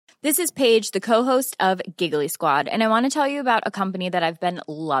This is Paige, the co-host of Giggly Squad, and I want to tell you about a company that I've been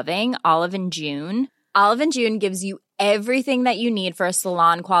loving, Olive & June. Olive & June gives you everything that you need for a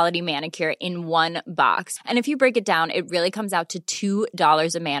salon-quality manicure in one box. And if you break it down, it really comes out to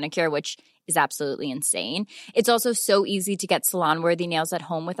 $2 a manicure, which is absolutely insane. It's also so easy to get salon-worthy nails at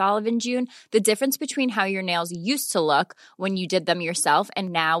home with Olive & June. The difference between how your nails used to look when you did them yourself and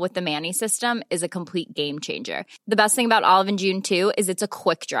now with the Mani system is a complete game changer. The best thing about Olive & June, too, is it's a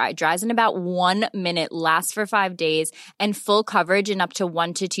quick dry. Dries in about 1 minute, lasts for 5 days, and full coverage in up to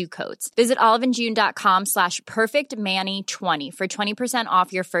 1 to 2 coats. Visit oliveandjune.com/perfectmani20 for 20%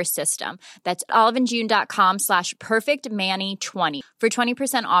 off your first system. That's oliveandjune.com/perfectmani20 for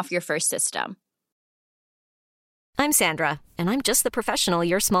 20% off your first system. I'm Sandra, and I'm just the professional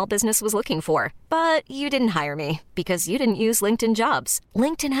your small business was looking for. But you didn't hire me because you didn't use LinkedIn Jobs.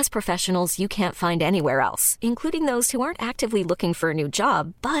 LinkedIn has professionals you can't find anywhere else, including those who aren't actively looking for a new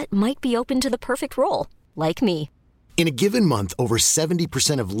job, but might be open to the perfect role, like me. In a given month, over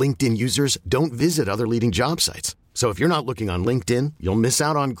 70% of LinkedIn users don't visit other leading job sites. So if you're not looking on LinkedIn, you'll miss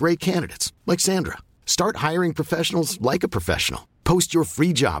out on great candidates like Sandra. Start hiring professionals like a professional. Post your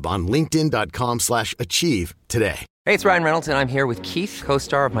free job on linkedin.com/achieve today. Hey, it's Ryan Reynolds, and I'm here with Keith,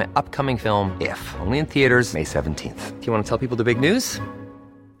 co-star of my upcoming film, If, only in theaters May 17th. Do you want to tell people the big news?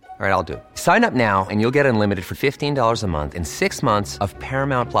 All right, I'll do it. Sign up now and you'll get unlimited for $15 a month and 6 months of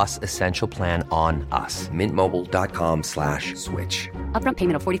Paramount Plus Essential Plan on us. MintMobile.com/switch. Upfront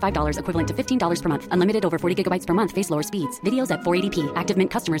payment of $45 equivalent to $15 per month. Unlimited over 40 gigabytes per month. Face lower speeds. Videos at 480p. Active Mint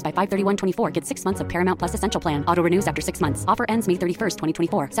customers by 531.24 get 6 months of Paramount Plus Essential Plan. Auto renews after 6 months. Offer ends May 31st,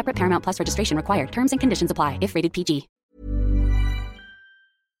 2024. Separate Paramount Plus registration required. Terms and conditions apply if rated PG.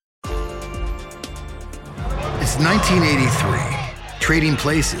 It's 1983. Trading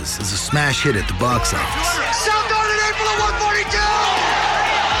Places is a smash hit at the box office. Soundgarden April at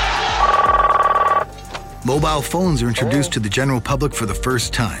 142! Mobile phones are introduced to the general public for the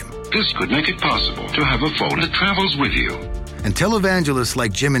first time. This could make it possible to have a phone that travels with you. And televangelists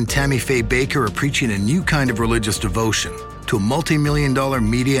like Jim and Tammy Faye Baker are preaching a new kind of religious devotion to a multi-million-dollar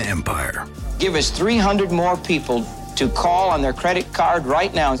media empire. Give us 300 more people to call on their credit card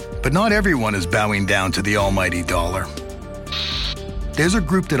right now. But not everyone is bowing down to the almighty dollar. There's a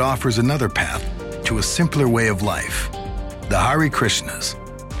group that offers another path to a simpler way of life, the Hare Krishnas.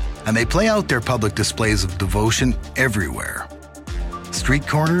 And they play out their public displays of devotion everywhere. Street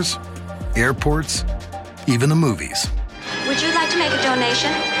corners, airports, even the movies. Would you like to make a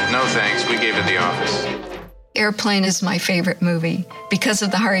donation? No thanks, we gave it the office. Airplane is my favorite movie because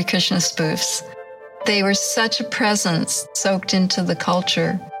of the Hare Krishna spoofs. They were such a presence soaked into the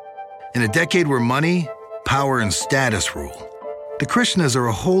culture. In a decade where money, power, and status rule, the Krishnas are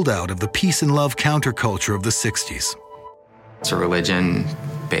a holdout of the peace and love counterculture of the 60s. It's a religion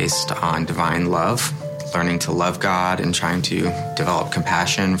based on divine love, learning to love God and trying to develop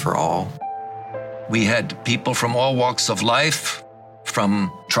compassion for all. We had people from all walks of life,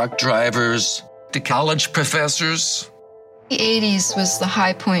 from truck drivers to college professors. The 80s was the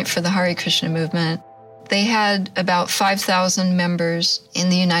high point for the Hare Krishna movement. They had about 5,000 members in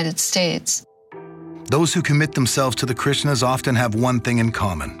the United States. Those who commit themselves to the Krishnas often have one thing in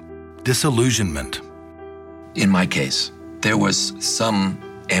common: disillusionment. In my case, there was some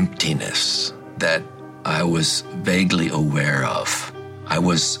emptiness that I was vaguely aware of. I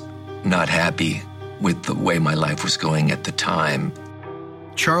was not happy with the way my life was going at the time.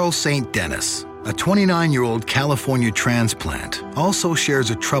 Charles St. Dennis, a 29-year-old California transplant, also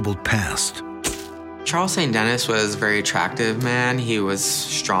shares a troubled past. Charles St. Dennis was a very attractive man. He was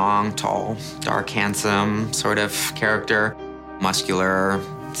strong, tall, dark, handsome sort of character, muscular,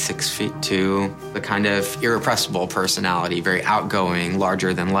 6'2", the kind of irrepressible personality, very outgoing,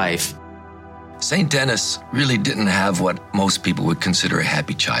 larger than life. St. Dennis really didn't have what most people would consider a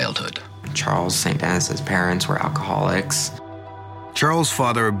happy childhood. Charles St. Dennis's parents were alcoholics. Charles'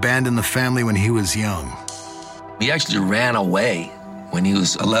 father abandoned the family when he was young. He actually ran away when he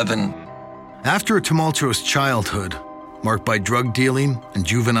was 11. After a tumultuous childhood, marked by drug dealing and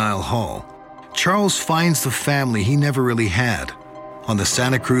juvenile hall, Charles finds the family he never really had on the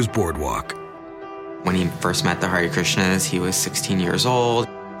Santa Cruz boardwalk. When he first met the Hare Krishnas, he was 16 years old.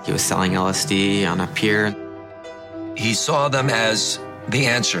 He was selling LSD on a pier. He saw them as the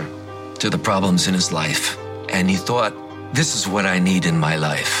answer to the problems in his life, and he thought, this is what I need in my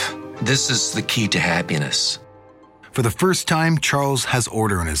life. This is the key to happiness. For the first time, Charles has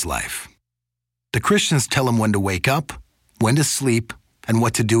order in his life. The Krishnas tell him when to wake up, when to sleep, and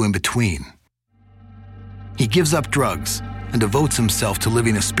what to do in between. He gives up drugs and devotes himself to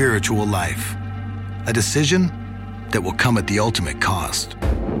living a spiritual life, a decision that will come at the ultimate cost.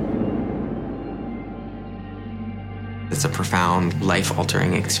 It's a profound,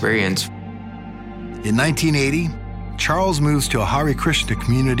 life-altering experience. In 1980, Charles moves to a Hare Krishna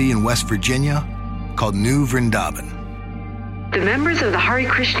community in West Virginia called New Vrindavan. The members of the Hare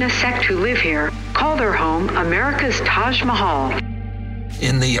Krishna sect who live here call their home America's Taj Mahal.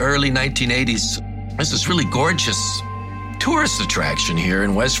 In the early 1980s, this is really gorgeous tourist attraction here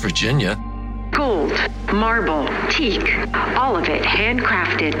in West Virginia. Gold, marble, teak, all of it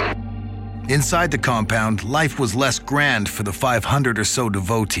handcrafted. Inside the compound, life was less grand for the 500 or so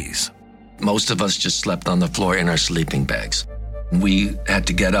devotees. Most of us just slept on the floor in our sleeping bags. We had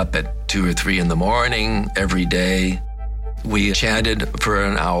to get up at 2 or 3 in the morning every day. We chanted for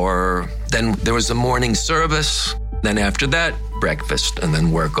an hour. Then there was a morning service. Then after that, breakfast, and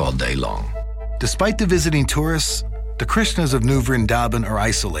then work all day long. Despite the visiting tourists, the Krishnas of New Vrindavan are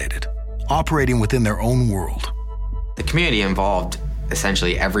isolated, operating within their own world. The community involved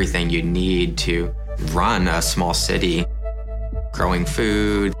essentially everything you need to run a small city. Growing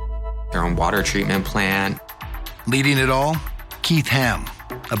food, their own water treatment plant. Leading it all, Keith Ham,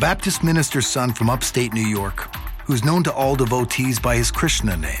 a Baptist minister's son from upstate New York, who's known to all devotees by his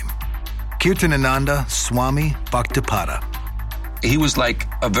Krishna name, Kirtanananda Swami Bhaktipada. He was like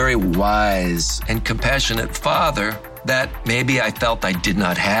a very wise and compassionate father that maybe I felt I did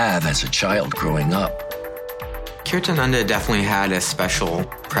not have as a child growing up. Kirtananda definitely had a special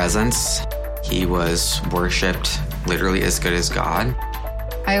presence. He was worshipped literally as good as God.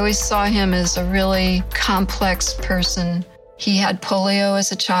 I always saw him as a really complex person. He had polio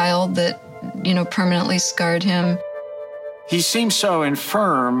as a child that, permanently scarred him. He seemed so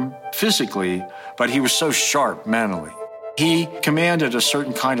infirm physically, but he was so sharp mentally. He commanded a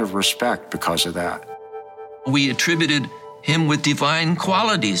certain kind of respect because of that. We attributed him with divine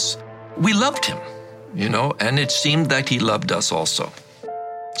qualities. We loved him, and it seemed that he loved us also.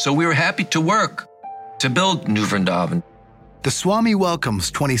 So we were happy to work to build New Vrindavan. The Swami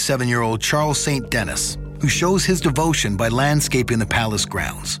welcomes 27-year-old Charles St. Denis, who shows his devotion by landscaping the palace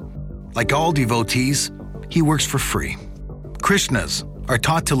grounds. Like all devotees, he works for free. Krishnas are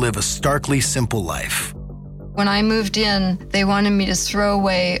taught to live a starkly simple life. When I moved in, they wanted me to throw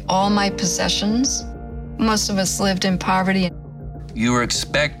away all my possessions. Most of us lived in poverty. You were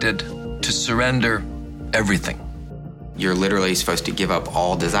expected to surrender everything. You're literally supposed to give up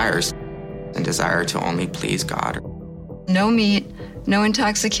all desires and desire to only please God. No meat, no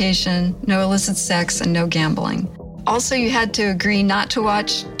intoxication, no illicit sex, and no gambling. Also, you had to agree not to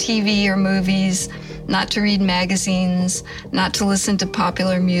watch TV or movies, not to read magazines, not to listen to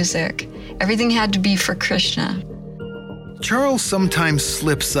popular music. Everything had to be for Krishna. Charles sometimes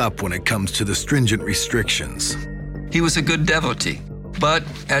slips up when it comes to the stringent restrictions. He was a good devotee, but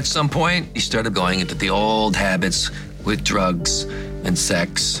at some point, he started going into the old habits with drugs and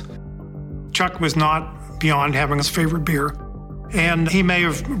sex. Chuck was not beyond having his favorite beer, and he may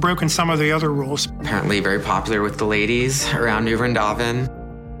have broken some of the other rules. Apparently very popular with the ladies around New Vrindavan.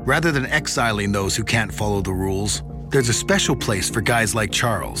 Rather than exiling those who can't follow the rules, there's a special place for guys like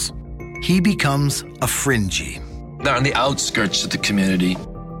Charles. He becomes a fringy. They're on the outskirts of the community,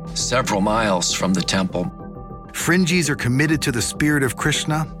 several miles from the temple. Fringies are committed to the spirit of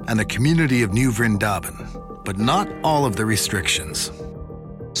Krishna and the community of New Vrindavan, but not all of the restrictions.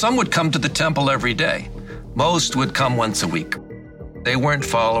 Some would come to the temple every day. Most would come once a week. They weren't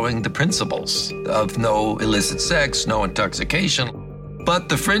following the principles of no illicit sex, no intoxication, but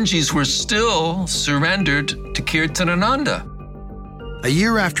the fringies were still surrendered to Kirtanananda. A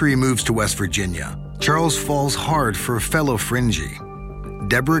year after he moves to West Virginia, Charles falls hard for a fellow fringy,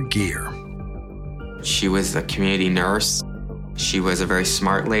 Deborah Geer. She was the community nurse. She was a very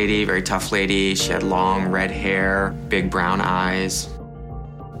smart lady, very tough lady. She had long red hair, big brown eyes.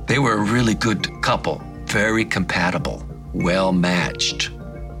 They were a really good couple, very compatible, well-matched.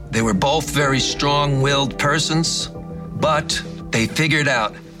 They were both very strong-willed persons, but they figured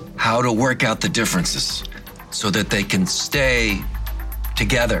out how to work out the differences so that they can stay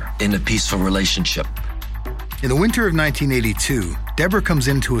together in a peaceful relationship. In the winter of 1982, Deborah comes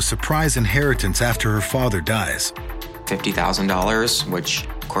into a surprise inheritance after her father dies. $50,000, which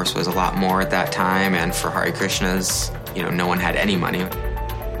of course was a lot more at that time, and for Hare Krishnas, no one had any money.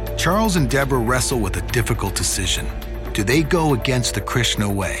 Charles and Deborah wrestle with a difficult decision. Do they go against the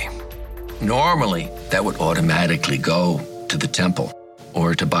Krishna way? Normally, that would automatically go to the temple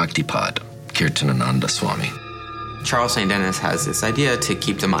or to Bhaktipada, Kirtanananda Swami. Charles St. Denis has this idea to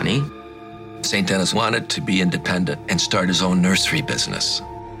keep the money. St. Denis wanted to be independent and start his own nursery business.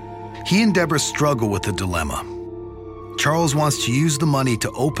 He and Deborah struggle with the dilemma. Charles wants to use the money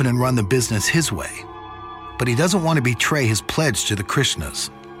to open and run the business his way, but he doesn't want to betray his pledge to the Krishnas.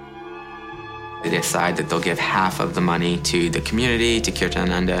 They decide that they'll give half of the money to the community, to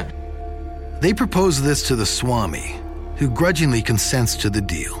Kirtananda. They propose this to the Swami, who grudgingly consents to the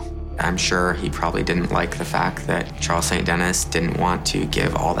deal. I'm sure he probably didn't like the fact that Charles St. Denis didn't want to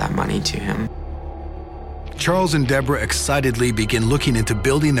give all that money to him. Charles and Deborah excitedly begin looking into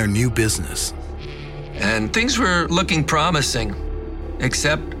building their new business. And things were looking promising,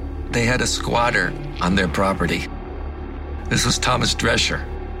 except they had a squatter on their property. This was Thomas Drescher.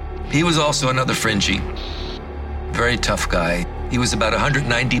 He was also another fringy. Very tough guy. He was about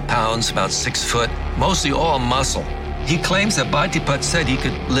 190 pounds, about 6 foot, mostly all muscle. He claims that Bhatipat said he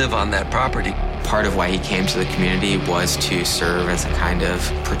could live on that property. Part of why he came to the community was to serve as a kind of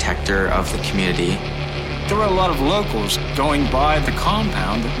protector of the community. There were a lot of locals going by the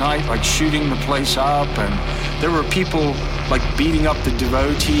compound at night, like shooting the place up, and there were people like beating up the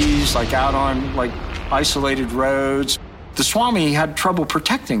devotees, like out on like isolated roads. The Swami had trouble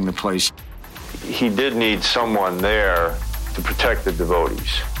protecting the place. He did need someone there to protect the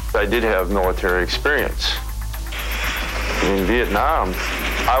devotees. I did have military experience. In Vietnam,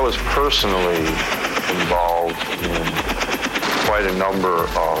 I was personally involved in quite a number of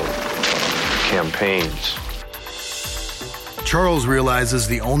campaigns. Charles realizes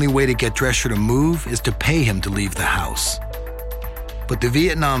the only way to get Drescher to move is to pay him to leave the house. But the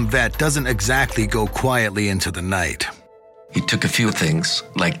Vietnam vet doesn't exactly go quietly into the night. He took a few things,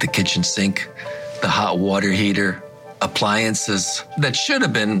 like the kitchen sink, the hot water heater, appliances that should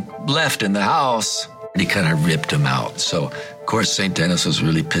have been left in the house. He kind of ripped them out. So, of course, St. Denis was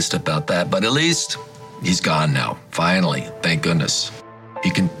really pissed about that. But at least he's gone now. Finally, thank goodness. He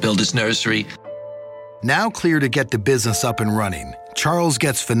can build his nursery. Now clear to get the business up and running, Charles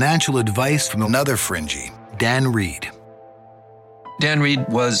gets financial advice from another fringy, Dan Reed. Dan Reed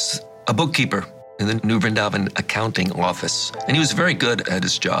was a bookkeeper in the New Vrindavan accounting office, and he was very good at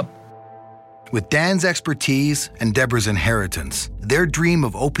his job. With Dan's expertise and Deborah's inheritance, their dream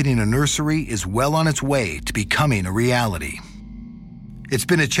of opening a nursery is well on its way to becoming a reality. It's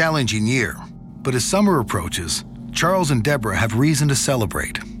been a challenging year, but as summer approaches, Charles and Deborah have reason to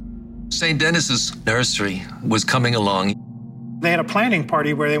celebrate. St. Denis's nursery was coming along. They had a planting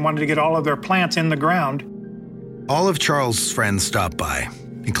party where they wanted to get all of their plants in the ground. All of Charles' friends stopped by,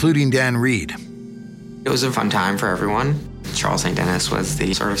 including Dan Reed. It was a fun time for everyone. Charles St. Denis was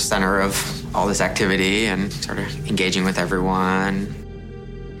the sort of center of all this activity and sort of engaging with everyone.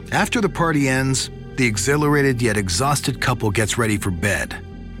 After the party ends, the exhilarated yet exhausted couple gets ready for bed.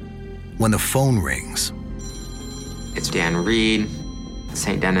 When the phone rings. It's Dan Reed.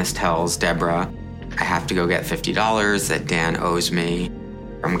 St. Denis tells Deborah, I have to go get $50 that Dan owes me.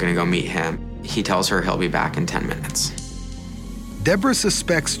 I'm going to go meet him. He tells her he'll be back in 10 minutes. Deborah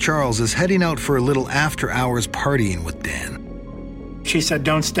suspects Charles is heading out for a little after-hours partying with Dan. She said,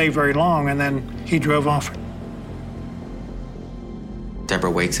 don't stay very long, and then he drove off.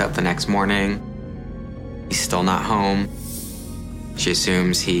 Deborah wakes up the next morning. He's still not home. She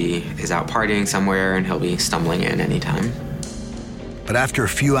assumes he is out partying somewhere and he'll be stumbling in anytime. But after a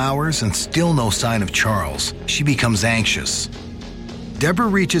few hours and still no sign of Charles, she becomes anxious. Deborah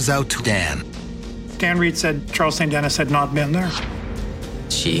reaches out to Dan. Dan Reed said Charles St. Denis had not been there.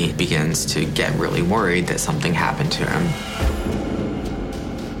 She begins to get really worried that something happened to him.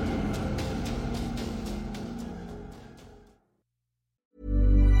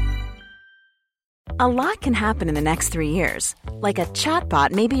 A lot can happen in the next 3 years. Like a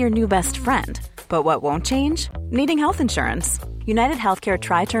chatbot may be your new best friend. But what won't change? Needing health insurance. United Healthcare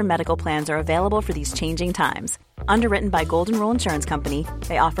Tri-Term Medical Plans are available for these changing times. Underwritten by Golden Rule Insurance Company,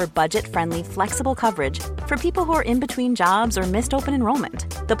 they offer budget-friendly, flexible coverage for people who are in between jobs or missed open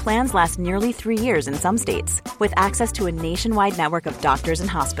enrollment. The plans last nearly 3 years in some states, with access to a nationwide network of doctors and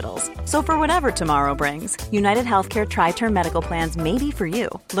hospitals. So for whatever tomorrow brings, United Healthcare Tri-Term Medical Plans may be for you.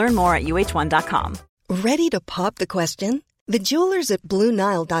 Learn more at uh1.com. Ready to pop the question? The jewelers at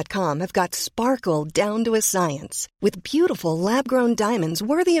BlueNile.com have got sparkle down to a science with beautiful lab-grown diamonds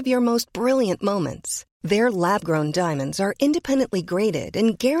worthy of your most brilliant moments. Their lab-grown diamonds are independently graded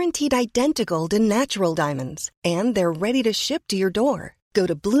and guaranteed identical to natural diamonds, and they're ready to ship to your door. Go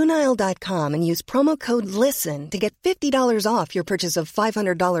to BlueNile.com and use promo code LISTEN to get $50 off your purchase of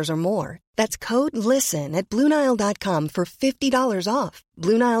 $500 or more. That's code LISTEN at BlueNile.com for $50 off.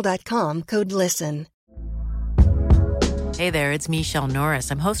 BlueNile.com, code LISTEN. Hey there, it's Michelle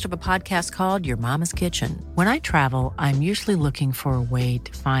Norris. I'm host of a podcast called Your Mama's Kitchen. When I travel, I'm usually looking for a way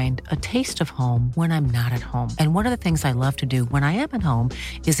to find a taste of home when I'm not at home. And one of the things I love to do when I am at home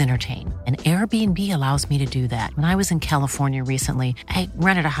is entertain. And Airbnb allows me to do that. When I was in California recently, I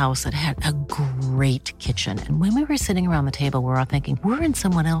rented a house that had a great kitchen. And when we were sitting around the table, we were all thinking, we're in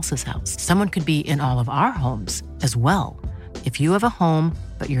someone else's house. Someone could be in all of our homes as well. If you have a home,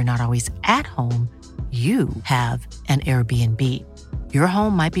 but you're not always at home, you have an Airbnb. Your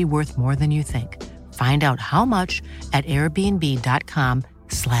home might be worth more than you think. Find out how much at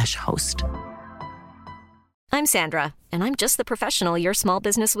airbnb.com/host. I'm Sandra, and I'm just the professional your small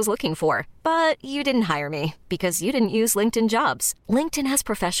business was looking for. But you didn't hire me because you didn't use LinkedIn Jobs. LinkedIn has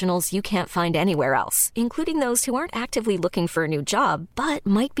professionals you can't find anywhere else, including those who aren't actively looking for a new job, but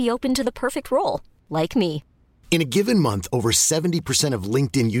might be open to the perfect role, like me. In a given month, over 70% of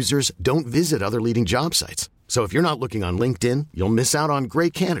LinkedIn users don't visit other leading job sites. So if you're not looking on LinkedIn, you'll miss out on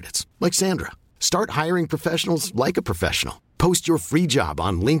great candidates like Sandra. Start hiring professionals like a professional. Post your free job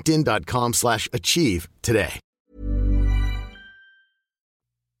on linkedin.com/achieve today.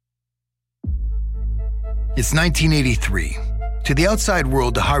 It's 1983. To the outside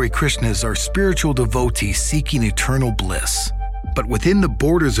world, the Hare Krishnas are spiritual devotees seeking eternal bliss. But within the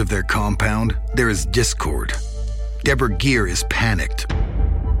borders of their compound, there is discord. Deborah Gear is panicked.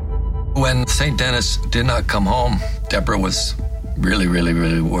 When St. Dennis did not come home, Deborah was really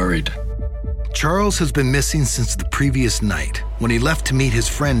worried. Charles has been missing since the previous night when he left to meet his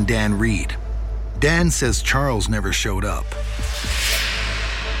friend Dan Reed. Dan says Charles never showed up.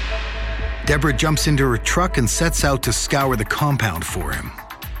 Deborah jumps into her truck and sets out to scour the compound for him.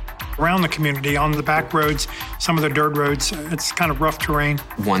 Around the community, on the back roads, some of the dirt roads, it's kind of rough terrain.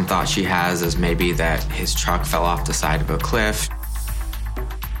 One thought she has is maybe that his truck fell off the side of a cliff.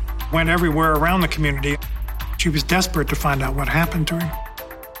 Went everywhere around the community. She was desperate to find out what happened to him.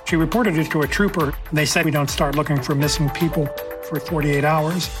 She reported it to a trooper. They said we don't start looking for missing people for 48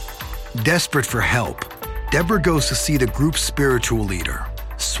 hours. Desperate for help, Deborah goes to see the group's spiritual leader,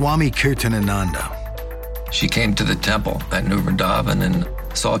 Swami Kirtanananda. She came to the temple at New Vrindavan and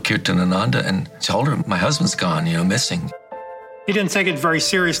saw Kirtanananda and told her, my husband's gone, missing. He didn't take it very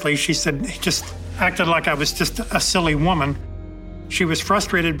seriously. She said he just acted like I was just a silly woman. She was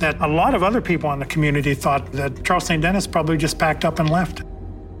frustrated that a lot of other people in the community thought that Charles St. Dennis probably just packed up and left.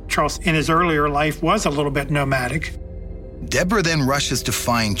 Charles, in his earlier life, was a little bit nomadic. Deborah then rushes to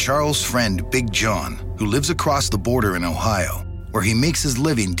find Charles' friend, Big John, who lives across the border in Ohio, where he makes his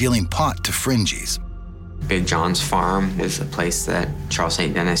living dealing pot to fringies. Big John's farm is a place that Charles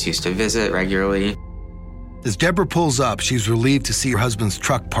St. Dennis used to visit regularly. As Deborah pulls up, she's relieved to see her husband's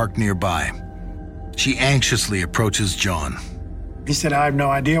truck parked nearby. She anxiously approaches John. He said, I have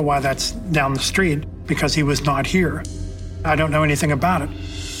no idea why that's down the street, because he was not here. I don't know anything about it.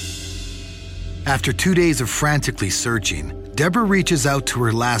 After 2 days of frantically searching, Deborah reaches out to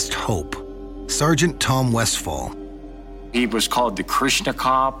her last hope, Sergeant Tom Westfall. He was called the Krishna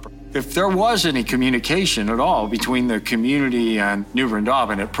Cop. If there was any communication at all between the community and New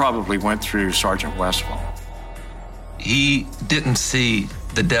Vrindavan, it probably went through Sergeant Westfall. He didn't see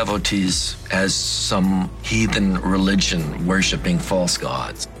the devotees as some heathen religion worshiping false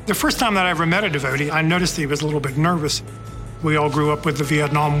gods. The first time that I ever met a devotee, I noticed he was a little bit nervous. We all grew up with the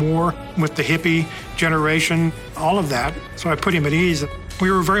Vietnam War, with the hippie generation, all of that. So I put him at ease. We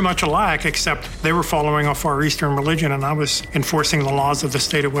were very much alike, except they were following a Far Eastern religion and I was enforcing the laws of the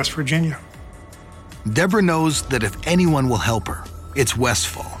state of West Virginia. Deborah knows that if anyone will help her, it's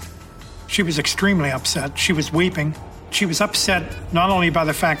Westfall. She was extremely upset. She was weeping. She was upset not only by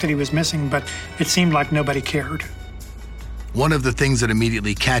the fact that he was missing, but it seemed like nobody cared. One of the things that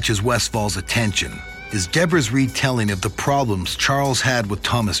immediately catches Westfall's attention is Deborah's retelling of the problems Charles had with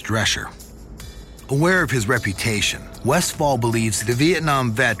Thomas Drescher. Aware of his reputation, Westfall believes that a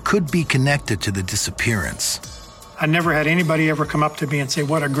Vietnam vet could be connected to the disappearance. I never had anybody ever come up to me and say,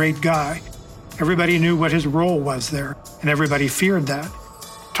 what a great guy. Everybody knew what his role was there, and everybody feared that.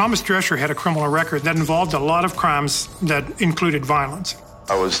 Thomas Drescher had a criminal record that involved a lot of crimes that included violence.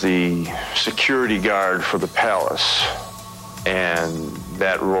 I was the security guard for the palace, and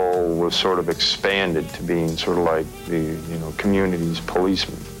that role was sort of expanded to being sort of like the community's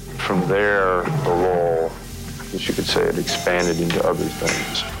policeman. From there, the role, as you could say, it expanded into other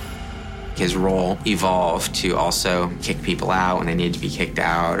things. His role evolved to also kick people out when they needed to be kicked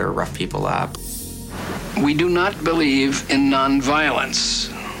out or rough people up. We do not believe in nonviolence.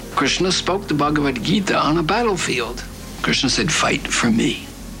 Krishna spoke the Bhagavad Gita on a battlefield. Krishna said, fight for me.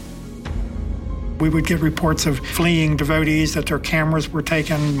 We would get reports of fleeing devotees, that their cameras were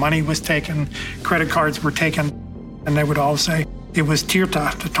taken, money was taken, credit cards were taken. And they would all say it was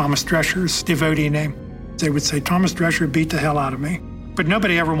Tirta, the Thomas Drescher's devotee name. They would say, Thomas Drescher beat the hell out of me. But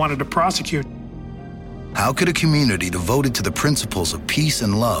nobody ever wanted to prosecute. How could a community devoted to the principles of peace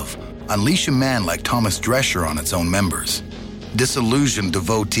and love unleash a man like Thomas Drescher on its own members? Disillusioned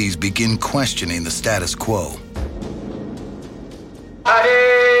devotees begin questioning the status quo.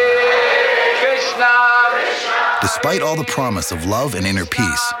 Hare Krishna. Despite all the promise of love and inner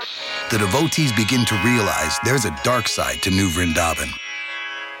peace, the devotees begin to realize there's a dark side to New Vrindavan.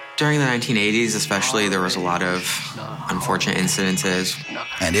 During the 1980s especially, there was a lot of unfortunate incidences.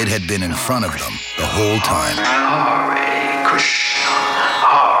 And it had been in front of them the whole time. Hare Krishna,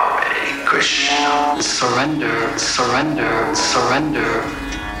 Hare Krishna. Surrender, surrender, surrender.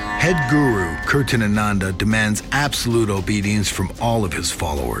 Head guru Kirtanananda demands absolute obedience from all of his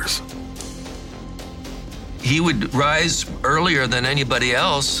followers. He would rise earlier than anybody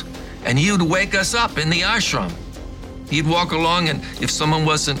else, and he would wake us up in the ashram. He'd walk along, and if someone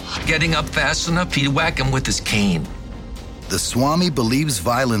wasn't getting up fast enough, he'd whack him with his cane. The Swami believes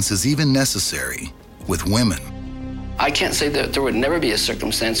violence is even necessary with women. I can't say that there would never be a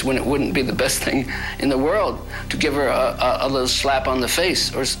circumstance when it wouldn't be the best thing in the world to give her a little slap on the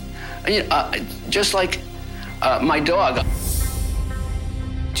face, or just like my dog.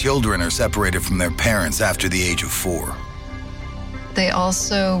 Children are separated from their parents after the age of 4. They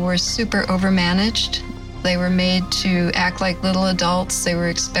also were super overmanaged. They were made to act like little adults. They were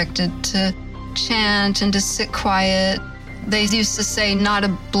expected to chant and to sit quiet. They used to say not a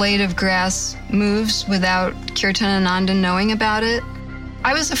blade of grass moves without Kirtanananda knowing about it.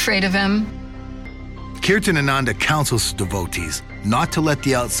 I was afraid of him. Kirtanananda counsels devotees not to let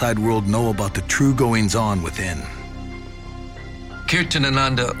the outside world know about the true goings-on within.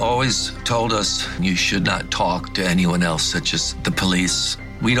 Kirtanananda always told us you should not talk to anyone else, such as the police.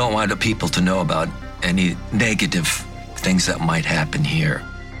 We don't want the people to know about any negative things that might happen here.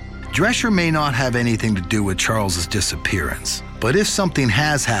 Drescher may not have anything to do with Charles's disappearance, but if something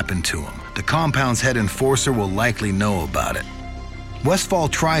has happened to him, the compound's head enforcer will likely know about it. Westphal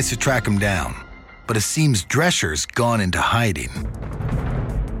tries to track him down, but it seems Drescher's gone into hiding.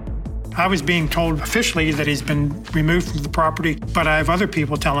 I was being told officially that he's been removed from the property, but I have other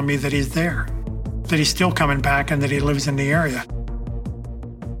people telling me that he's there, that he's still coming back, and that he lives in the area.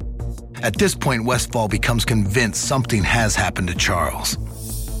 At this point, Westphal becomes convinced something has happened to Charles.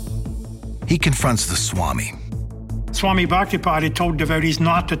 He confronts the Swami. Swami Bhaktipad had told devotees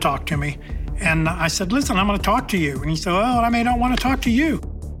not to talk to me. And I said, listen, I'm going to talk to you. And he said, well, I may not want to talk to you.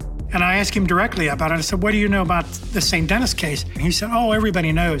 And I asked him directly about it. I said, what do you know about the St. Denis case? And he said, oh,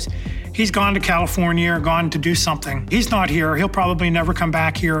 everybody knows. He's gone to California or gone to do something. He's not here. He'll probably never come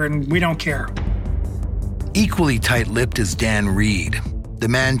back here, and we don't care. Equally tight-lipped is Dan Reed, the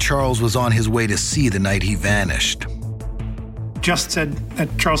man Charles was on his way to see the night he vanished. Just said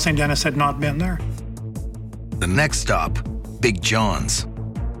that Charles St. Denis had not been there. The next stop, Big John's.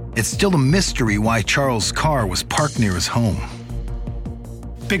 It's still a mystery why Charles' car was parked near his home.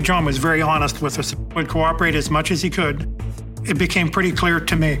 Big John was very honest with us, would cooperate as much as he could. It became pretty clear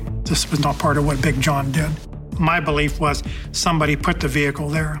to me this was not part of what Big John did. My belief was somebody put the vehicle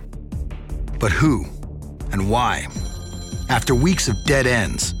there. But who and why? After weeks of dead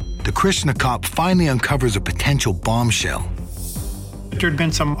ends, the Krishna cop finally uncovers a potential bombshell. There had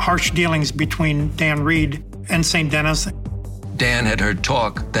been some harsh dealings between Dan Reed and St. Denis. Dan had heard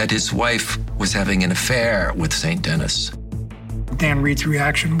talk that his wife was having an affair with St. Denis. Dan Reed's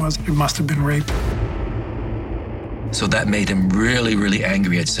reaction was it must have been rape. So that made him really, really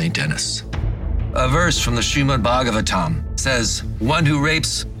angry at St. Denis. A verse from the Srimad Bhagavatam says, one who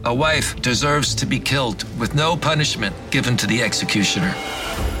rapes a wife deserves to be killed with no punishment given to the executioner.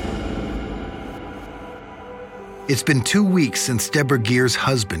 It's been 2 weeks since Deborah Gear's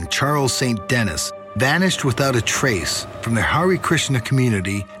husband, Charles St. Denis, vanished without a trace from the Hare Krishna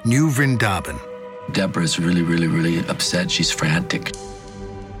community, New Vrindavan. Deborah's really, really, really upset. She's frantic.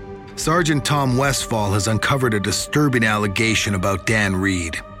 Sergeant Tom Westphal has uncovered a disturbing allegation about Dan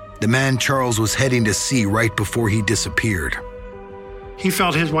Reed, the man Charles was heading to see right before he disappeared. He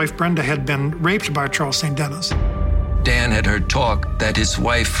felt his wife Brenda had been raped by Charles St. Denis. Dan had heard talk that his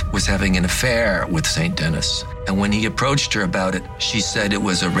wife was having an affair with St. Denis, and when he approached her about it, she said it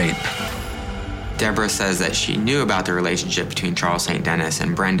was a rape. Deborah says that she knew about the relationship between Charles St. Denis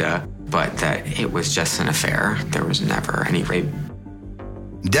and Brenda, but that it was just an affair. There was never any rape.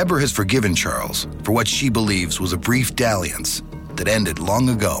 Deborah has forgiven Charles for what she believes was a brief dalliance that ended long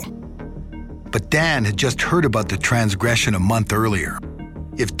ago. But Dan had just heard about the transgression a month earlier.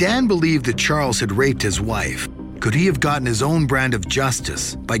 If Dan believed that Charles had raped his wife, could he have gotten his own brand of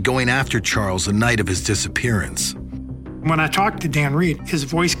justice by going after Charles the night of his disappearance? When I talked to Dan Reed, his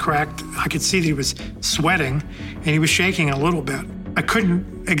voice cracked. I could see that he was sweating, and he was shaking a little bit. I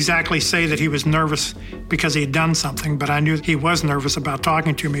couldn't exactly say that he was nervous because he had done something, but I knew he was nervous about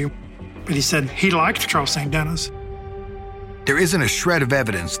talking to me. But he said he liked Charles St. Dennis. There isn't a shred of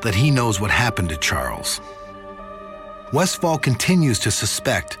evidence that he knows what happened to Charles. Westfall continues to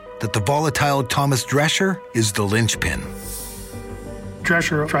suspect that the volatile Thomas Drescher is the linchpin.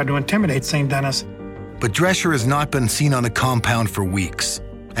 Drescher tried to intimidate St. Dennis. But Drescher has not been seen on the compound for weeks,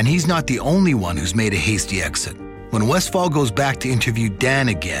 and he's not the only one who's made a hasty exit. When Westfall goes back to interview Dan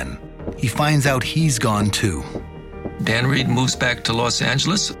again, he finds out he's gone too. Dan Reed moves back to Los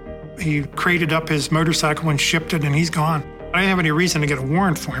Angeles. He crated up his motorcycle and shipped it, and he's gone. I didn't have any reason to get a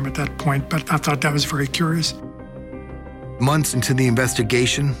warrant for him at that point, but I thought that was very curious. Months into the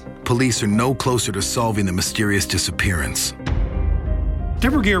investigation, police are no closer to solving the mysterious disappearance.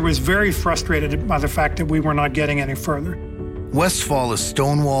 Deborah Gear was very frustrated by the fact that we were not getting any further. Westfall is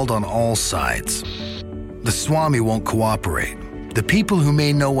stonewalled on all sides. The Swami won't cooperate. The people who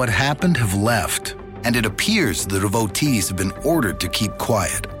may know what happened have left, and it appears the devotees have been ordered to keep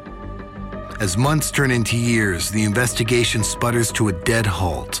quiet. As months turn into years, the investigation sputters to a dead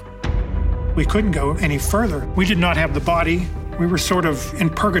halt. We couldn't go any further. We did not have the body. We were sort of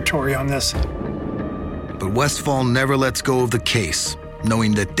in purgatory on this. But Westfall never lets go of the case,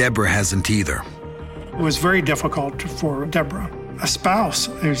 knowing that Deborah hasn't either. It was very difficult for Deborah, a spouse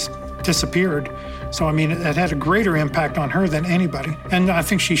who's disappeared. So, it had a greater impact on her than anybody. And I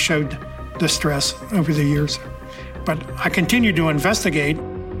think she showed distress over the years. But I continued to investigate.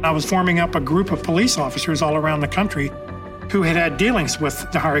 I was forming up a group of police officers all around the country who had had dealings with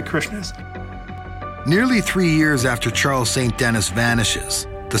the Hare Krishnas. Nearly 3 years after Charles St. Dennis vanishes,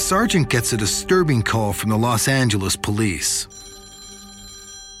 the sergeant gets a disturbing call from the Los Angeles police.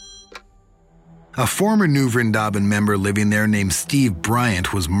 A former New Vrindavan member living there named Steve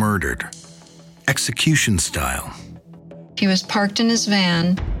Bryant was murdered. Execution style. He was parked in his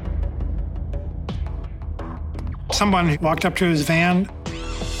van. Someone walked up to his van,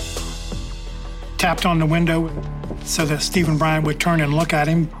 tapped on the window so that Stephen Bryant would turn and look at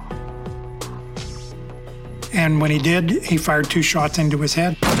him. And when he did, he fired 2 shots into his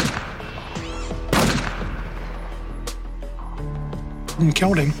head and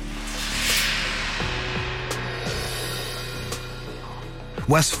killed him.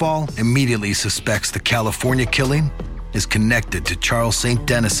 Westfall immediately suspects the California killing is connected to Charles St.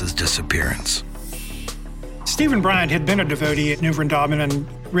 Dennis's disappearance. Stephen Bryant had been a devotee at New Vrindavan and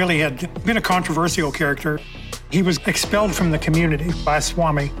really had been a controversial character. He was expelled from the community by a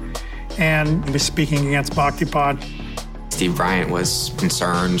Swami, and he was speaking against Bhaktipad. Steve Bryant was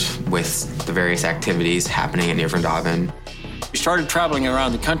concerned with the various activities happening at New Vrindavan. He started traveling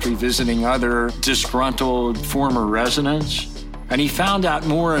around the country visiting other disgruntled former residents, and he found out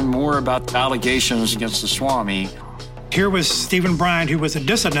more and more about the allegations against the Swami. Here was Stephen Bryant, who was a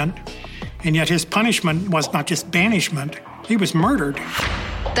dissident, and yet his punishment was not just banishment, he was murdered.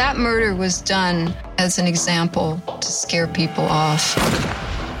 That murder was done as an example to scare people off.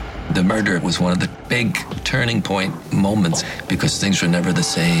 The murder was one of the big turning point moments because things were never the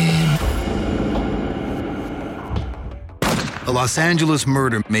same. A Los Angeles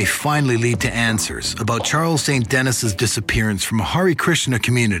murder may finally lead to answers about Charles St. Dennis's disappearance from a Hare Krishna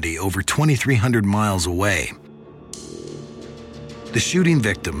community over 2,300 miles away. The shooting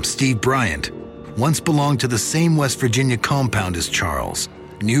victim, Steve Bryant, once belonged to the same West Virginia compound as Charles,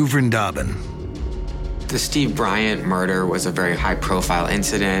 New Vrindavan. The Steve Bryant murder was a very high-profile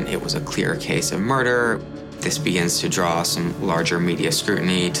incident. It was a clear case of murder. This begins to draw some larger media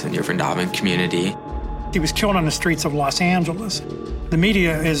scrutiny to the New Vrindavan community. He was killed on the streets of Los Angeles. The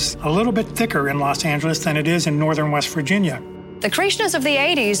media is a little bit thicker in Los Angeles than it is in northern West Virginia. The Krishnas of the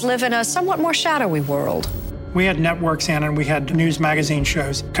 80s live in a somewhat more shadowy world. We had networks in and we had news magazine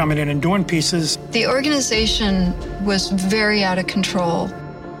shows coming in and doing pieces. The organization was very out of control.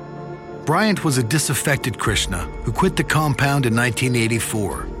 Bryant was a disaffected Krishna who quit the compound in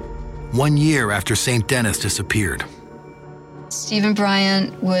 1984, 1 year after St. Dennis disappeared. Stephen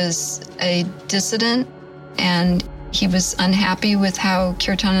Bryant was a dissident, and he was unhappy with how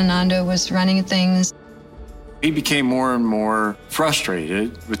Kirtanananda was running things. He became more and more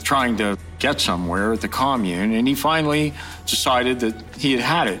frustrated with trying to get somewhere at the commune, and he finally decided that he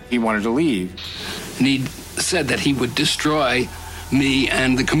had it. He wanted to leave. And he said that he would destroy me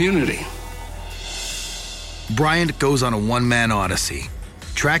and the community. Bryant goes on a one-man odyssey,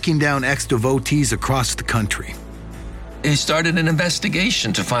 tracking down ex-devotees across the country. He started an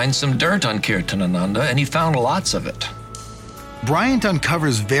investigation to find some dirt on Kirtanananda, and he found lots of it. Bryant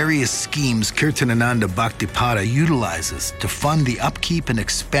uncovers various schemes Kirtanananda Bhaktipada utilizes to fund the upkeep and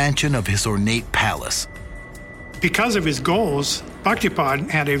expansion of his ornate palace. Because of his goals, Bhaktipada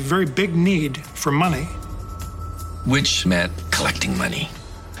had a very big need for money. Which meant collecting money.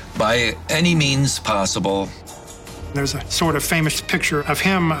 By any means possible. There's a sort of famous picture of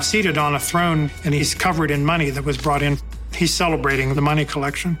him seated on a throne, and he's covered in money that was brought in. He's celebrating the money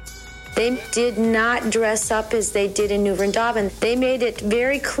collection. They did not dress up as they did in New Vrindavan. They made it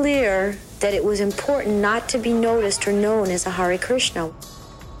very clear that it was important not to be noticed or known as a Hare Krishna.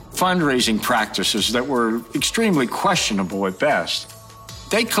 Fundraising practices that were extremely questionable at best.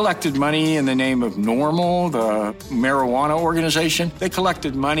 They collected money in the name of Normal, the marijuana organization. They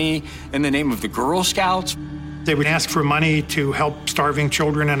collected money in the name of the Girl Scouts. They would ask for money to help starving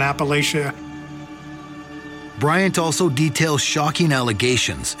children in Appalachia. Bryant also details shocking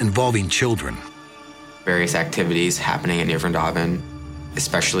allegations involving children. Various activities happening in New Vrindavan,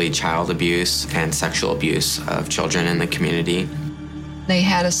 especially child abuse and sexual abuse of children in the community. They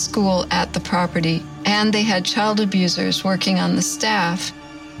had a school at the property, and they had child abusers working on the staff.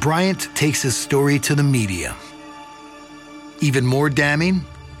 Bryant takes his story to the media. Even more damning,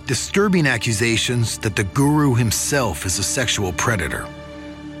 disturbing accusations that the guru himself is a sexual predator.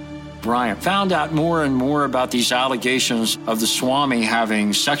 Bryant found out more and more about these allegations of the Swami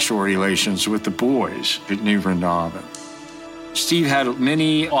having sexual relations with the boys at New Vrindavan. Steve had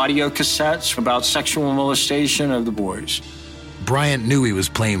many audio cassettes about sexual molestation of the boys. Bryant knew he was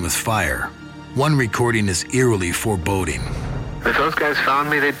playing with fire. One recording is eerily foreboding. If those guys found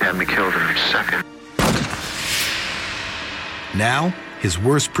me, they'd have me killed in a second. Now, his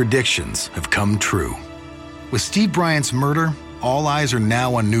worst predictions have come true. With Steve Bryant's murder, all eyes are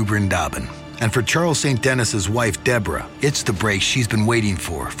now on New Vrindavan. And for Charles St. Dennis's wife, Deborah, it's the break she's been waiting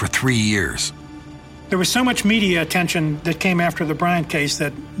for 3 years. There was so much media attention that came after the Bryant case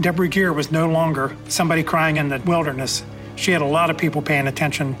that Deborah Gear was no longer somebody crying in the wilderness. She had a lot of people paying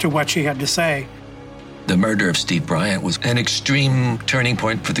attention to what she had to say. The murder of Steve Bryant was an extreme turning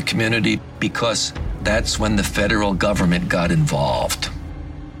point for the community because that's when the federal government got involved.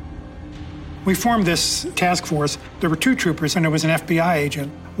 We formed this task force. There were 2 troopers and there was an FBI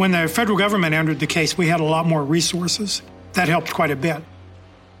agent. When the federal government entered the case, we had a lot more resources. That helped quite a bit.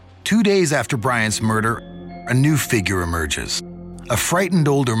 2 days after Bryant's murder, a new figure emerges. A frightened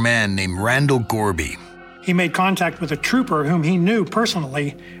older man named Randall Gorby. He made contact with a trooper whom he knew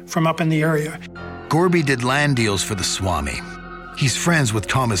personally from up in the area. Gorby did land deals for the Swami. He's friends with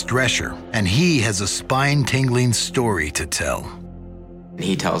Thomas Drescher, and he has a spine-tingling story to tell.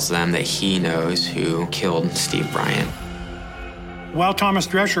 He tells them that he knows who killed Steve Bryant. While Thomas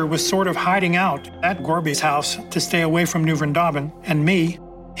Drescher was sort of hiding out at Gorby's house to stay away from New Vrindavan and me,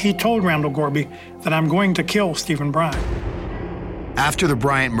 he told Randall Gorby that I'm going to kill Stephen Bryant. After the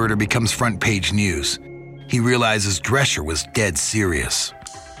Bryant murder becomes front-page news, he realizes Drescher was dead serious.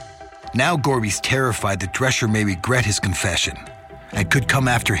 Now Gorby's terrified that Drescher may regret his confession and could come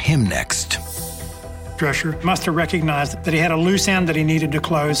after him next. Drescher must have recognized that he had a loose end that he needed to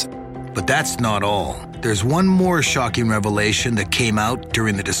close. But that's not all. There's one more shocking revelation that came out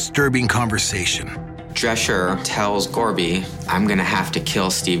during the disturbing conversation. Drescher tells Gorby, I'm gonna have to kill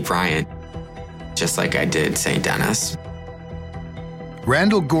Steve Bryant, just like I did St. Dennis.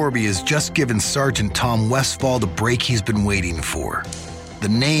 Randall Gorby has just given Sergeant Tom Westfall the break he's been waiting for. The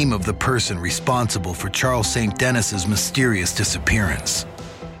name of the person responsible for Charles St. Dennis's mysterious disappearance.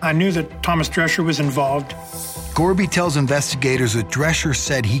 I knew that Thomas Drescher was involved. Gorby tells investigators that Drescher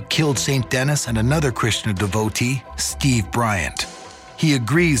said he killed St. Dennis and another Krishna devotee, Steve Bryant. He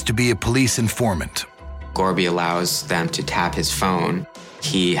agrees to be a police informant. Gorby allows them to tap his phone.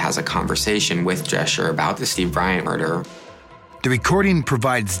 He has a conversation with Drescher about the Steve Bryant murder. The recording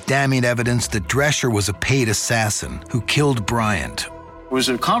provides damning evidence that Drescher was a paid assassin who killed Bryant. It was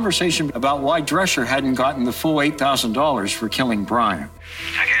a conversation about why Drescher hadn't gotten the full $8,000 for killing Bryant.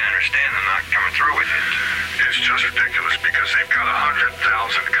 I can't understand them not coming through with it. It's just ridiculous because they've got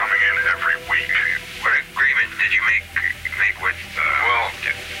 100,000 coming in every week. What agreement did you make with? Well,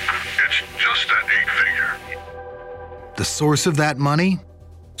 it's just that 8 figure. The source of that money?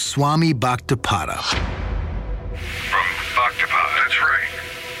 Swami Bhaktipada. From Bhaktipada, that's right.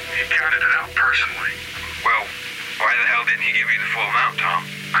 He counted it out personally. Well, why the hell didn't he give you the full amount, Tom?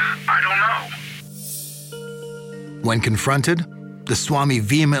 I don't know. When confronted, the Swami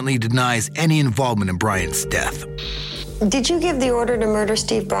vehemently denies any involvement in Bryant's death. Did you give the order to murder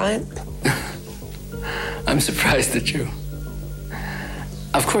Steve Bryant? I'm surprised at you.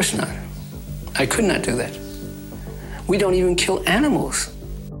 Of course not. I could not do that. We don't even kill animals.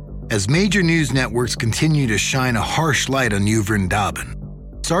 As major news networks continue to shine a harsh light on New Vrindavan,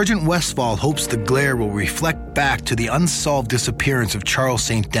 Sergeant Westfall hopes the glare will reflect back to the unsolved disappearance of Charles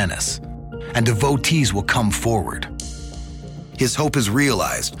St. Denis, and devotees will come forward. His hope is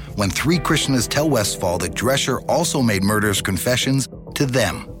realized when 3 Krishnas tell Westfall that Drescher also made murderous confessions to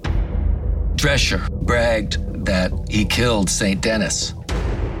them. Drescher bragged that he killed St. Denis.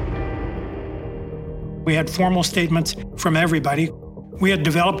 We had formal statements from everybody. We had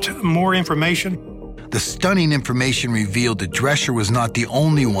developed more information. The stunning information revealed that Drescher was not the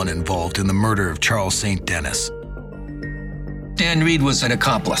only one involved in the murder of Charles St. Denis. Dan Reed was an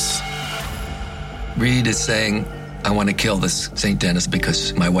accomplice. Reed is saying, I want to kill this St. Denis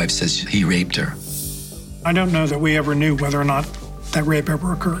because my wife says he raped her. I don't know that we ever knew whether or not that rape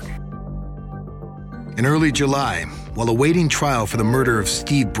ever occurred. In early July, while awaiting trial for the murder of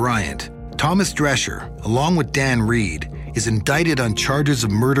Steve Bryant, Thomas Drescher, along with Dan Reed, is indicted on charges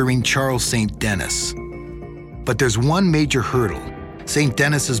of murdering Charles St. Denis. But there's one major hurdle. St.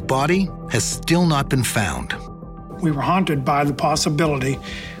 Denis's body has still not been found. We were haunted by the possibility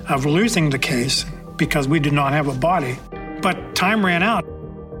of losing the case because we did not have a body. But time ran out.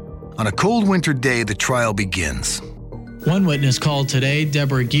 On a cold winter day, the trial begins. One witness called today,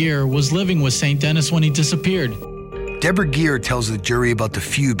 Deborah Gear, was living with St. Denis when he disappeared. Deborah Gear tells the jury about the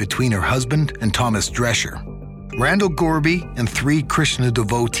feud between her husband and Thomas Drescher. Randall Gorby and 3 Krishna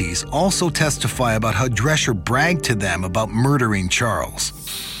devotees also testify about how Drescher bragged to them about murdering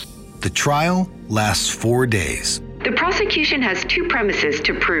Charles. The trial lasts 4 days. The prosecution has 2 premises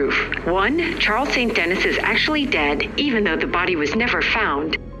to prove. 1, Charles St. Denis is actually dead, even though the body was never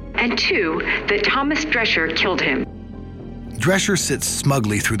found. And 2, that Thomas Drescher killed him. Drescher sits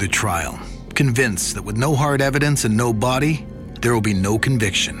smugly through the trial, convinced that with no hard evidence and no body, there will be no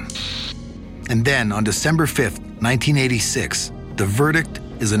conviction. And then, on December 5th, 1986, the verdict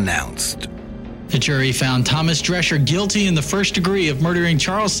is announced. The jury found Thomas Drescher guilty in the first degree of murdering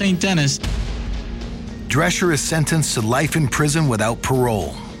Charles St. Denis. Drescher is sentenced to life in prison without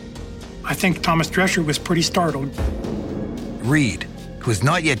parole. I think Thomas Drescher was pretty startled. Reed, who has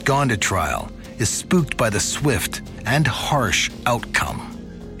not yet gone to trial, is spooked by the swift and harsh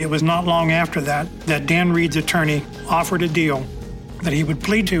outcome. It was not long after that Dan Reed's attorney offered a deal that he would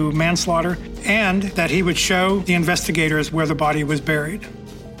plead to manslaughter and that he would show the investigators where the body was buried.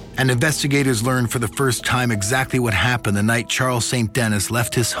 And investigators learned for the first time exactly what happened the night Charles St. Denis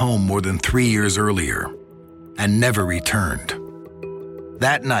left his home more than 3 years earlier and never returned.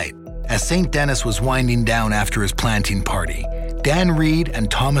 That night, as St. Denis was winding down after his planting party, Dan Reed and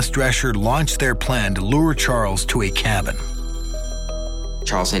Thomas Drescher launched their plan to lure Charles to a cabin.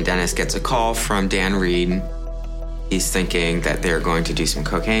 Charles St. Denis gets a call from Dan Reed. He's thinking that they're going to do some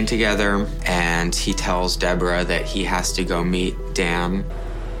cocaine together, and he tells Deborah that he has to go meet Dan.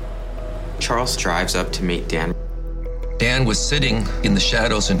 Charles drives up to meet Dan. Dan was sitting in the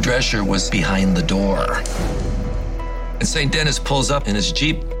shadows and Drescher was behind the door. And St. Denis pulls up in his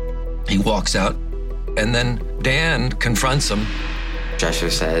Jeep. He walks out, and then Dan confronts him. Drescher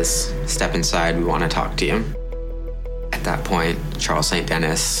says, "Step inside, we want to talk to you." At that point, Charles St.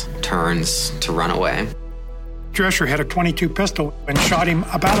 Denis turns to run away. Drescher had a .22 pistol and shot him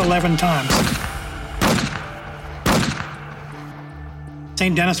about 11 times.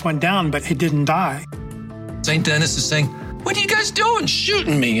 St. Denis went down, but he didn't die. St. Denis is saying, "What are you guys doing?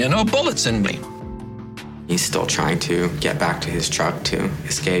 Shooting me, bullets in me." He's still trying to get back to his truck to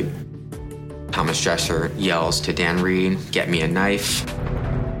escape. Thomas Drescher yells to Dan Reed, "Get me a knife."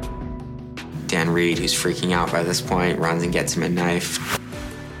 Dan Reed, who's freaking out by this point, runs and gets him a knife.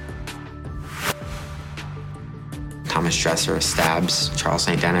 Thomas Drescher stabs Charles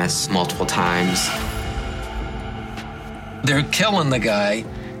St. Denis multiple times. They're killing the guy,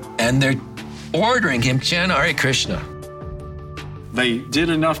 and they're ordering him chant Hare Krishna. They did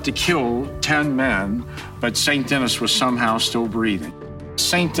enough to kill 10 men, but St. Denis was somehow still breathing.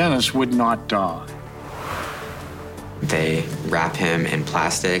 St. Denis would not die. They wrap him in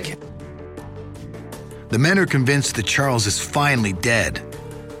plastic. The men are convinced that Charles is finally dead,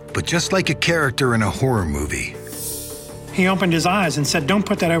 but just like a character in a horror movie. He opened his eyes and said, "Don't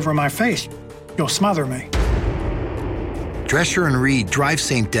put that over my face. You'll smother me." Drescher and Reed drive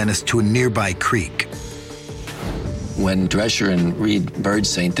St. Denis to a nearby creek. When Drescher and Reed buried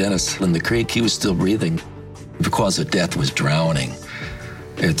St. Denis in the creek, he was still breathing. The cause of death was drowning,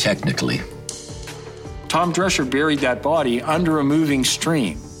 technically. Tom Drescher buried that body under a moving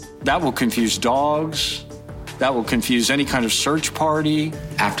stream. That will confuse dogs. That will confuse any kind of search party.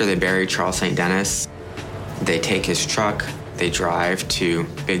 After they bury Charles St. Denis, they take his truck, they drive to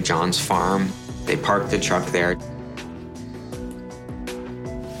Big John's farm, they park the truck there.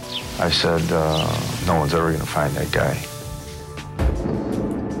 I said, no one's ever going to find that guy.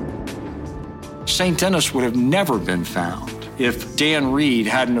 St. Denis would have never been found if Dan Reed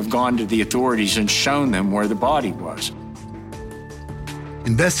hadn't have gone to the authorities and shown them where the body was.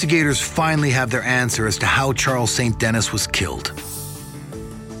 Investigators finally have their answer as to how Charles St. Denis was killed.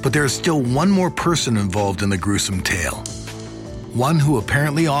 But there is still one more person involved in the gruesome tale. One who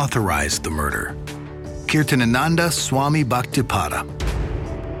apparently authorized the murder. Kirtanananda Swami Bhaktipada.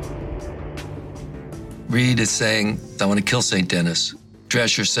 Reed is saying, I want to kill St. Denis.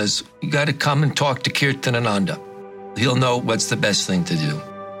 Drescher says, you got to come and talk to Kirtanananda. He'll know what's the best thing to do.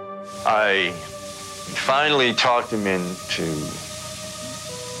 I finally talked him into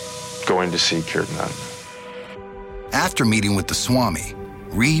going to see Kirtanananda. After meeting with the Swami,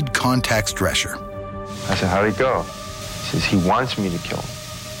 Reed contacts Drescher. I said, how'd it go? He says, he wants me to kill him.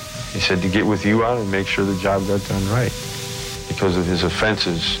 He said to get with you on and make sure the job got done right. Because of his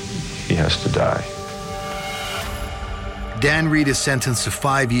offenses, he has to die. Dan Reed is sentenced to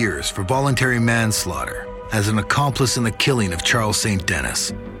 5 years for voluntary manslaughter as an accomplice in the killing of Charles St.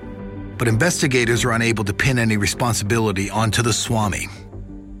 Denis. But investigators are unable to pin any responsibility onto the Swami.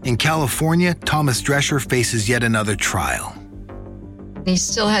 In California, Thomas Drescher faces yet another trial. He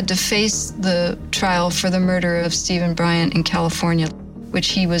still had to face the trial for the murder of Stephen Bryant in California, which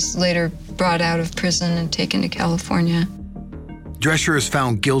he was later brought out of prison and taken to California. Drescher is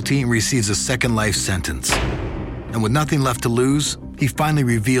found guilty and receives a second life sentence. And with nothing left to lose, he finally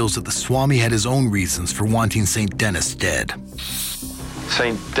reveals that the Swami had his own reasons for wanting St. Denis dead.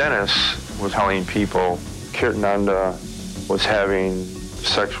 St. Denis was telling people Kirtananda was having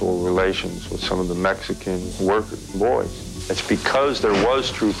sexual relations with some of the Mexican worker boys. It's because there was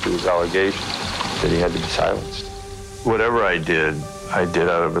truth to his allegations that he had to be silenced. Whatever I did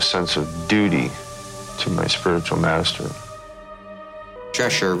out of a sense of duty to my spiritual master.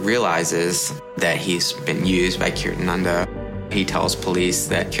 Drescher realizes that he's been used by Kirtananda. He tells police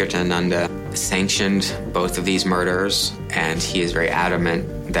that Kirtananda sanctioned both of these murders, and he is very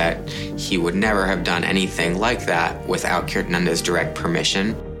adamant that he would never have done anything like that without Kirtananda's direct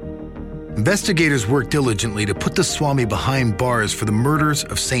permission. Investigators work diligently to put the Swami behind bars for the murders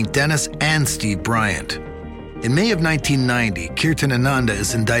of St. Denis and Steve Bryant. In May of 1990, Kirtanananda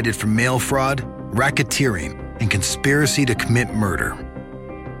is indicted for mail fraud, racketeering, and conspiracy to commit murder.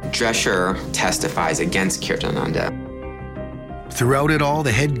 Drescher testifies against Kirtananda. Throughout it all,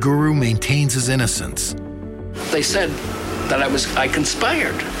 the head guru maintains his innocence. They said that I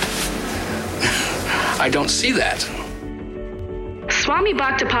conspired. I don't see that. Swami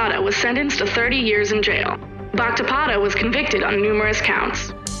Bhaktipada was sentenced to 30 years in jail. Bhaktipada was convicted on numerous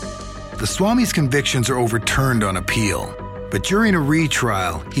counts. The Swami's convictions are overturned on appeal, but during a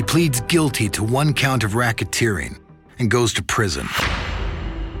retrial, he pleads guilty to 1 count of racketeering and goes to prison.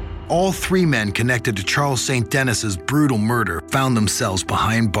 All 3 men connected to Charles St. Denis's brutal murder found themselves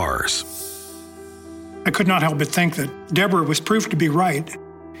behind bars. I could not help but think that Deborah was proved to be right.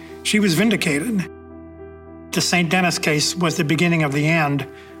 She was vindicated. The St. Denis case was the beginning of the end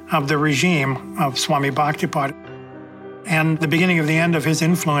of the regime of Swami Bhaktipada and the beginning of the end of his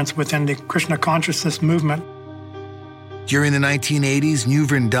influence within the Krishna consciousness movement. During the 1980s, New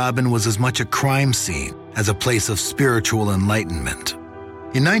Vrindavan was as much a crime scene as a place of spiritual enlightenment.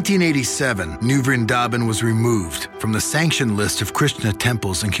 In 1987, New Vrindavan was removed from the sanctioned list of Krishna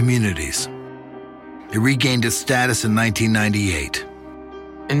temples and communities. It regained its status in 1998.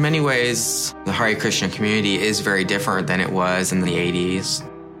 In many ways, the Hare Krishna community is very different than it was in the 80s.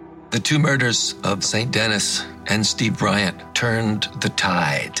 The 2 murders of St. Denis and Steve Bryant turned the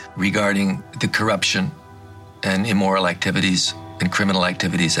tide regarding the corruption and immoral activities and criminal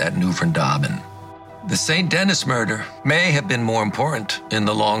activities at New Vrindavan. The St. Denis murder may have been more important in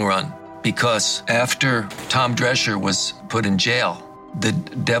the long run because after Tom Drescher was put in jail, the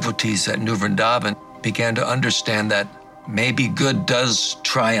devotees at New Vrindavan began to understand that maybe good does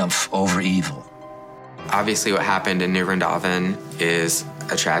triumph over evil. Obviously, what happened in New Vrindavan is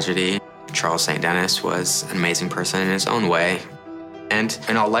a tragedy. Charles St. Denis was an amazing person in his own way, and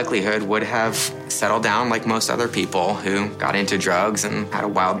in all likelihood would have settled down like most other people who got into drugs and had a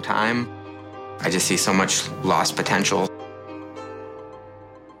wild time. I just see so much lost potential.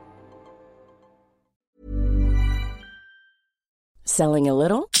 Selling a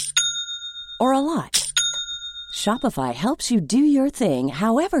little or a lot? Shopify helps you do your thing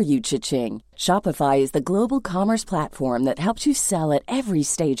however you cha-ching. Shopify is the global commerce platform that helps you sell at every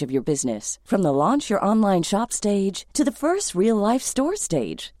stage of your business. From the launch your online shop stage to the first real life store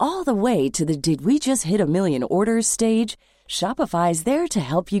stage, all the way to the did we just hit $1 million orders stage. Shopify's there to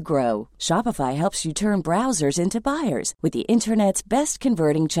help you grow. Shopify helps you turn browsers into buyers with the internet's best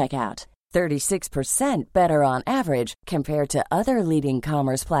converting checkout. 36% better on average compared to other leading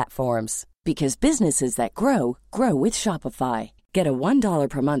commerce platforms. Because businesses that grow, grow with Shopify. Get a $1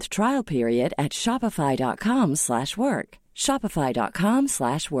 per month trial period at shopify.com/work.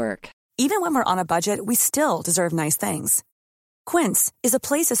 Shopify.com/work. Even when we're on a budget, we still deserve nice things. Quince is a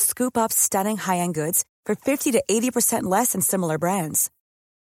place to scoop up stunning high-end goods for 50 to 80% less than similar brands.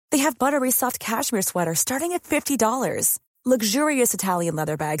 They have buttery soft cashmere sweaters starting at $50, luxurious Italian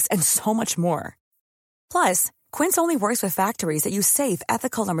leather bags, and so much more. Plus, Quince only works with factories that use safe,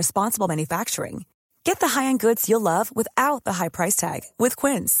 ethical, and responsible manufacturing. Get the high-end goods you'll love without the high price tag with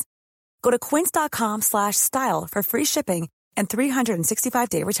Quince. Go to quince.com/style for free shipping and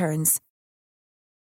 365-day returns.